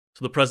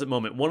So the present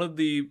moment, one of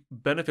the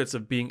benefits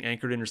of being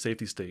anchored in your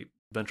safety state,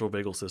 ventral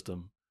vagal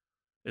system,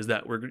 is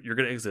that you're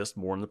going to exist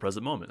more in the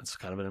present moment. It's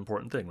kind of an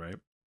important thing, right?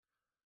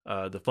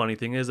 The funny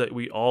thing is that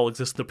we all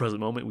exist in the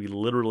present moment. We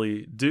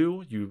literally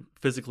do. You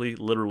physically,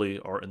 literally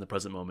are in the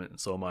present moment. And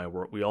so am I.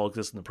 We all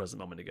exist in the present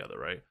moment together,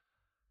 right?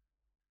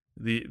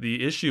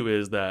 The issue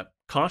is that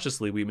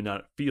consciously we may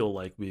not feel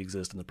like we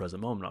exist in the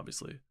present moment,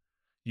 obviously.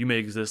 You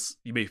may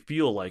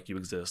feel like you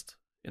exist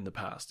in the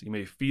past. You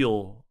may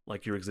feel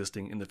like you're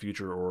existing in the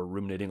future or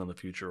ruminating on the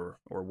future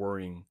or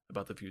worrying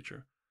about the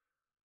future.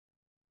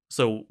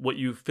 So what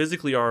you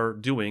physically are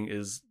doing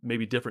is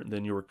maybe different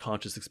than your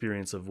conscious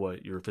experience of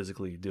what you're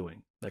physically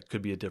doing. That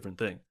could be a different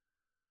thing.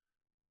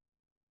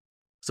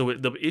 So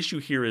the issue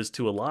here is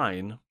to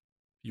align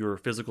your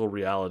physical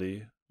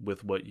reality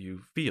with what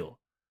you feel.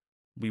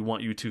 We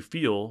want you to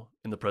feel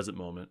in the present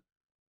moment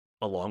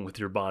along with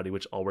your body,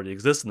 which already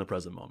exists in the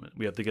present moment.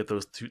 We have to get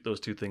those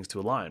two things to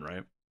align,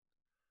 right?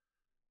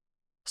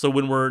 So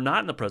when we're not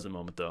in the present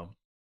moment, though,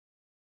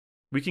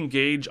 we can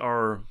gauge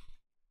our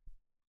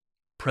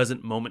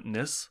present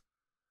momentness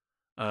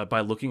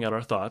by looking at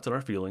our thoughts and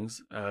our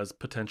feelings as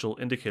potential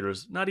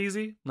indicators. Not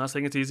easy, not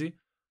saying it's easy,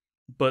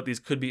 but these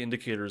could be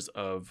indicators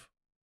of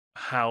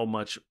how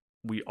much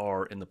we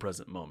are in the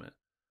present moment.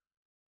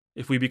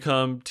 If we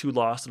become too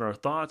lost in our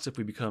thoughts, if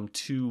we become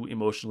too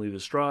emotionally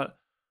distraught,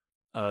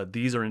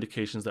 these are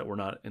indications that we're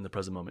not in the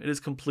present moment. It is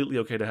completely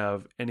okay to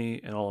have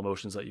any and all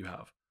emotions that you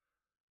have.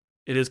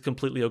 It is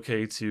completely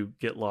okay to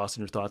get lost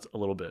in your thoughts a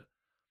little bit.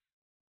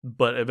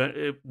 But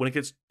when it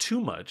gets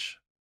too much,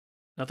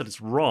 not that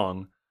it's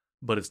wrong,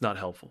 but it's not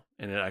helpful.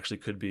 And it actually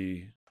could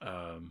be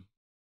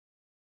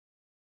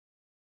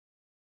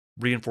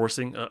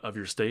reinforcing of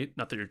your state.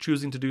 Not that you're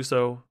choosing to do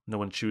so. No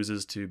one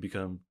chooses to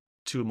become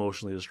too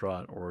emotionally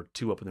distraught or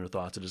too up in their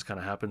thoughts. It just kind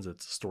of happens.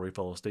 It's a story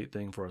follow state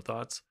thing for our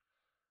thoughts.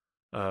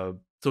 So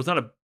it's not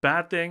a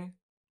bad thing. I'm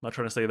not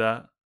trying to say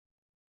that,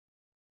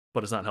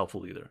 but it's not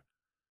helpful either.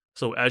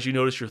 So as you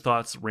notice your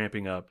thoughts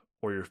ramping up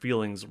or your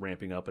feelings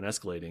ramping up and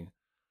escalating,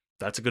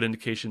 that's a good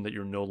indication that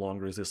you're no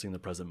longer existing in the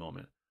present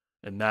moment.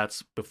 And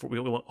that's before we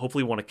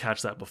hopefully want to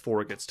catch that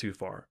before it gets too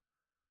far.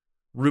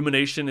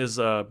 Rumination is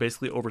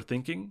basically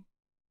overthinking.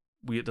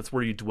 That's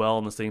where you dwell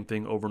on the same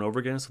thing over and over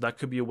again. So that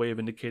could be a way of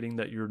indicating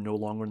that you're no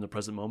longer in the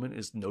present moment,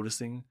 is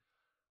noticing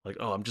like,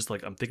 oh, I'm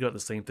thinking about the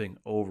same thing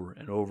over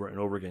and over and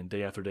over again,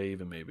 day after day,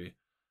 even maybe.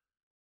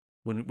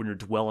 When you're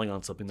dwelling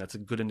on something, that's a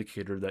good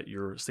indicator that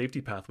your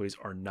safety pathways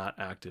are not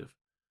active,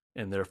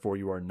 and therefore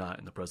you are not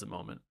in the present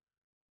moment.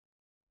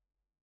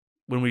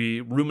 When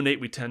we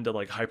ruminate, we tend to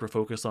like hyper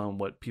focus on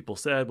what people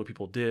said, what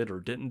people did or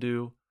didn't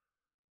do.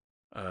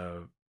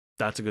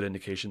 That's a good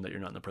indication that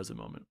you're not in the present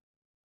moment.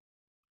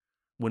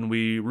 When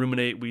we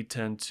ruminate, we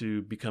tend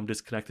to become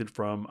disconnected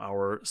from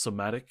our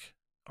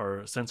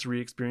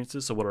sensory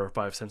experiences. So what our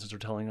five senses are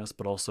telling us,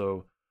 but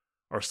also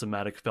our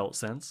somatic felt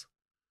sense.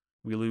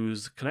 We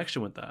lose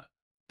connection with that.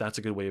 That's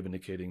a good way of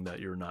indicating that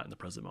you're not in the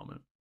present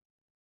moment.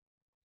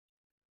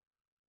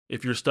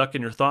 If you're stuck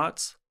in your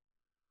thoughts,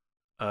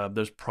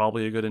 there's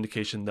probably a good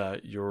indication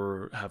that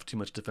you have too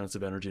much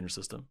defensive energy in your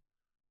system.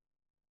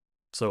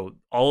 So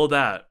all of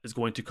that is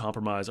going to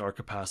compromise our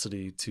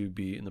capacity to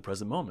be in the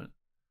present moment.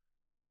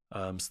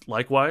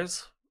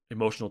 Likewise,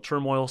 emotional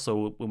turmoil.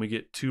 So when we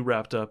get too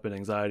wrapped up in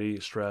anxiety,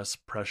 stress,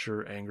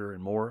 pressure, anger,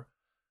 and more,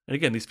 and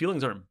again, these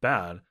feelings aren't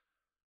bad,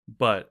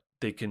 but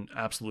they can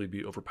absolutely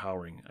be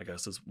overpowering, I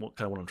guess is kind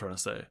of what I'm trying to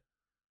say.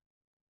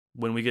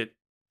 When we get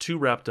too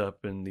wrapped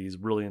up in these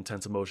really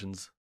intense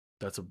emotions,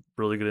 that's a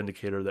really good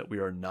indicator that we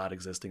are not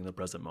existing in the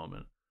present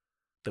moment,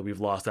 that we've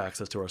lost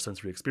access to our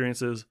sensory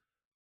experiences,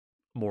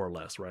 more or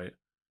less, right?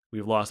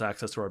 We've lost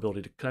access to our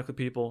ability to connect with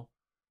people.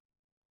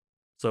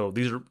 So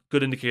these are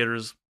good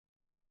indicators.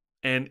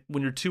 And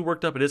when you're too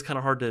worked up, it is kind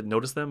of hard to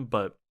notice them,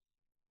 but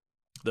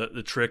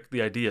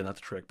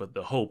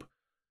the hope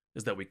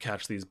is that we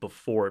catch these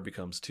before it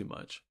becomes too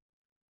much.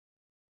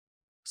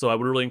 So I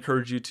would really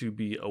encourage you to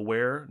be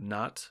aware,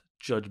 not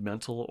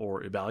judgmental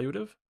or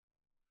evaluative.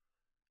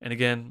 And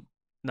again,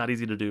 not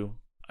easy to do,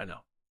 I know.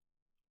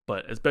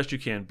 But as best you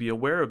can, be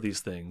aware of these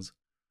things.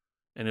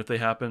 And if they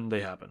happen, they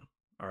happen.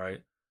 All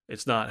right?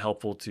 It's not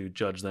helpful to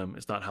judge them.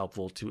 It's not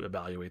helpful to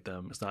evaluate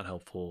them. It's not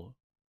helpful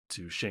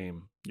to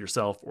shame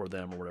yourself or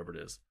them or whatever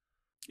it is.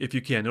 If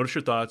you can, notice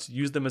your thoughts,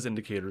 use them as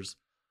indicators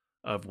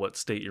of what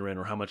state you're in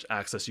or how much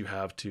access you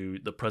have to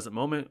the present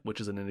moment,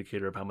 which is an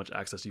indicator of how much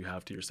access you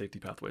have to your safety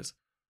pathways.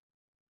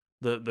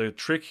 The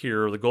trick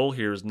here, or the goal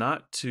here, is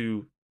not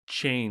to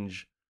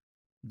change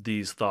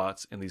these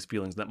thoughts and these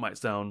feelings. That might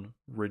sound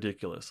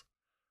ridiculous,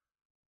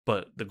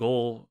 but the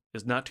goal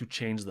is not to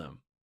change them.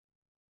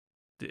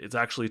 It's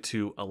actually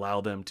to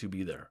allow them to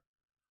be there.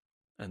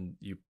 And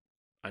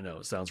I know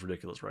it sounds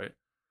ridiculous, right?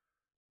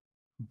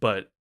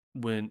 But I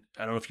don't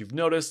know if you've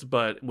noticed,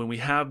 but when we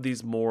have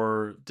these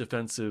more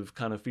defensive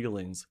kind of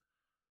feelings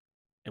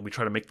and we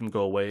try to make them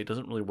go away, it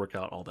doesn't really work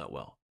out all that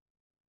well.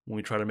 When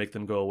we try to make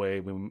them go away,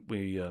 when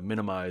we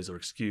minimize or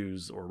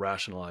excuse or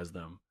rationalize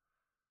them,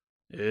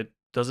 it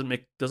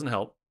doesn't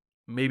help.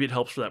 Maybe it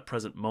helps for that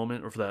present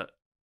moment or for that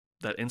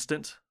that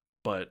instant,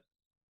 but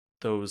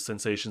those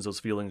sensations, those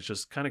feelings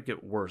just kind of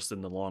get worse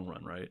in the long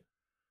run, right?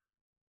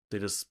 They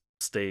just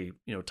stay,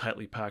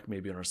 tightly packed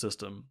maybe in our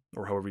system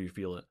or however you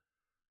feel it,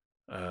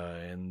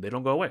 and they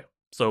don't go away.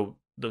 So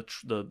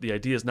the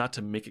idea is not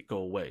to make it go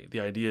away.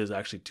 The idea is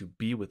actually to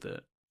be with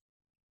it,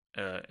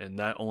 and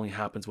that only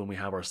happens when we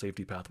have our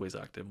safety pathways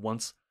active.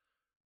 Once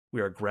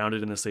we are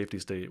grounded in a safety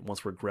state,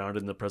 once we're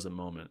grounded in the present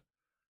moment,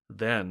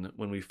 then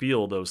when we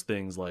feel those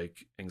things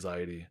like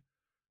anxiety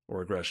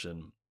or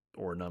aggression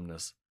or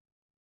numbness,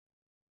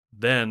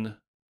 then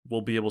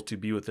we'll be able to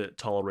be with it,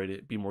 tolerate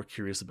it, be more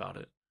curious about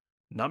it.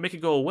 Not make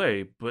it go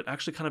away, but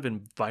actually kind of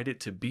invite it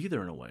to be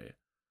there in a way.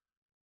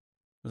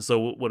 And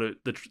so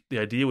the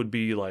idea would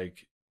be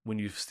like, when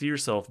you see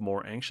yourself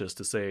more anxious,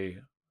 to say,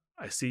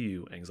 I see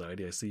you,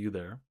 anxiety, I see you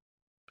there.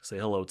 Say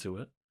hello to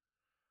it.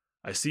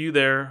 I see you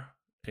there,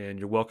 and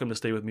you're welcome to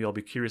stay with me. I'll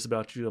be curious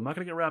about you. I'm not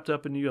going to get wrapped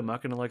up in you. I'm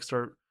not going to like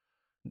start,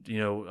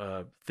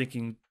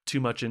 thinking too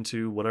much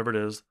into whatever it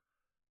is.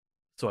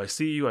 So I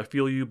see you, I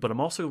feel you, but I'm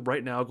also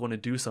right now going to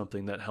do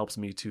something that helps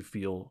me to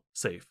feel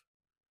safe.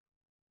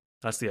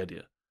 That's the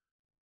idea.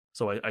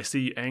 So I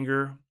see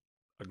anger,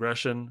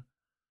 aggression,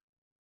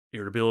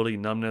 irritability,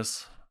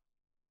 numbness.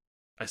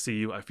 I see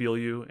you, I feel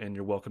you, and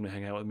you're welcome to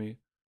hang out with me.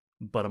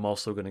 But I'm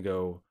also going to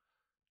go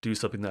do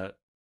something that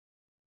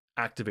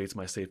activates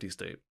my safety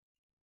state.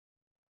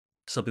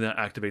 Something that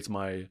activates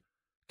my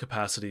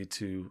capacity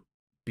to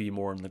be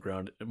more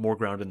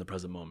grounded in the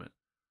present moment.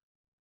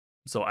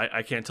 So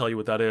I can't tell you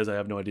what that is. I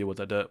have no idea what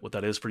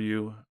that is for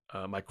you.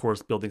 My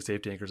course, Building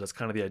Safety Anchors, that's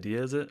kind of the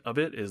idea of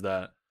it, is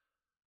that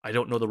I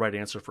don't know the right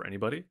answer for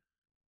anybody,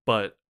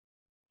 but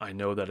I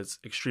know that it's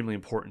extremely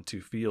important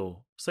to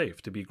feel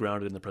safe, to be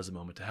grounded in the present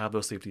moment, to have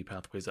those safety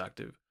pathways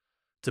active,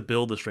 to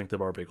build the strength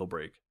of our vagal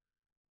brake.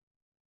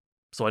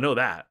 So I know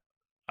that.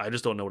 I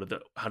just don't know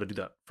how to do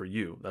that for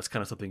you. That's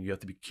kind of something you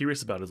have to be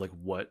curious about, is like,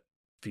 what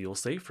feels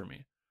safe for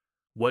me?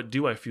 What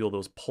do I feel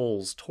those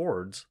pulls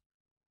towards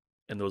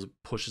and those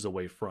pushes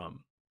away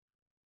from?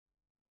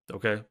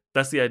 Okay,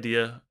 that's the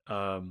idea.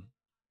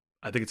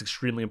 I think it's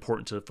extremely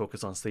important to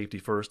focus on safety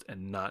first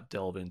and not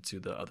delve into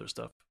the other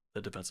stuff,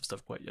 the defensive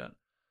stuff, quite yet.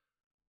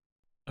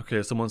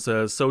 Okay, someone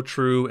says, so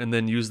true, and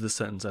then use this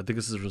sentence. I think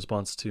this is a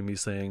response to me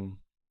saying,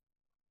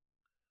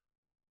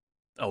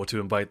 to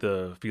invite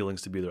the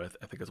feelings to be there. I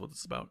think that's what this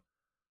is about.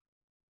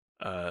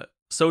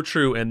 So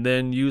true, and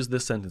then use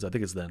this sentence. I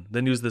think it's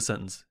then use this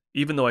sentence.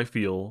 Even though I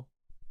feel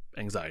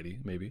anxiety,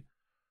 maybe,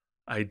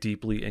 I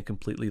deeply and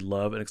completely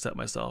love and accept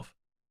myself.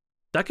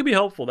 That could be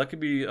helpful. That could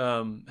be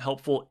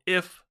helpful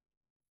if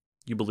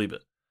you believe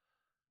it.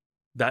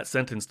 That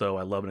sentence, though,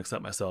 I love and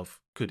accept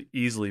myself, could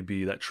easily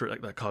be that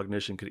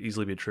cognition could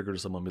easily be a trigger to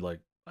someone. Be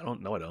like, I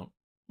don't.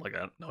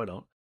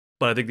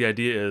 But I think the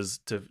idea is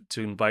to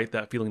invite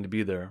that feeling to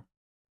be there,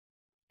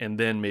 and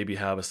then maybe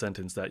have a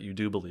sentence that you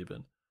do believe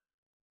in.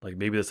 Like,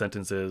 maybe the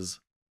sentence is,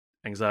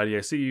 anxiety,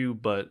 I see you,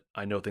 but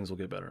I know things will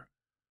get better.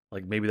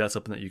 Like, maybe that's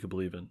something that you could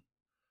believe in.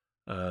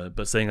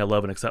 But saying I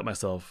love and accept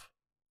myself,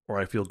 or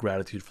I feel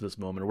gratitude for this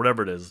moment, or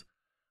whatever it is,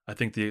 I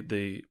think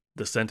the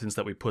sentence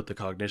that we put, the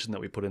cognition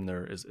that we put in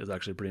there is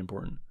actually pretty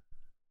important.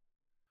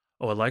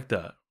 Oh, I like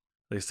that.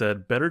 They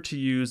said, better to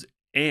use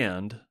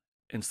and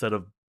instead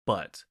of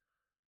but.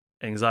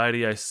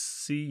 Anxiety, I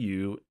see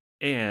you,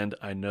 and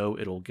I know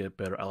it'll get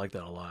better. I like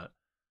that a lot.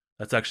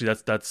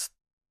 That's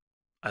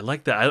I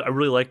like that. I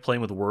really like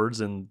playing with words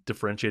and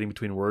differentiating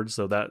between words.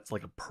 So that's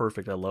like a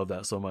perfect. I love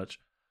that so much.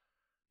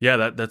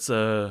 Yeah, that's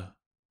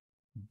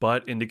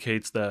but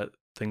indicates that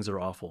things are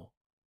awful,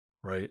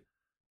 right?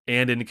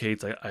 And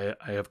indicates I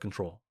have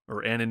control,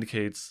 or and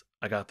indicates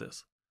I got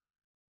this.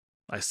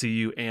 I see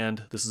you,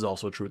 and this is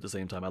also true at the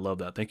same time. I love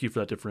that. Thank you for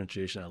that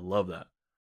differentiation. I love that.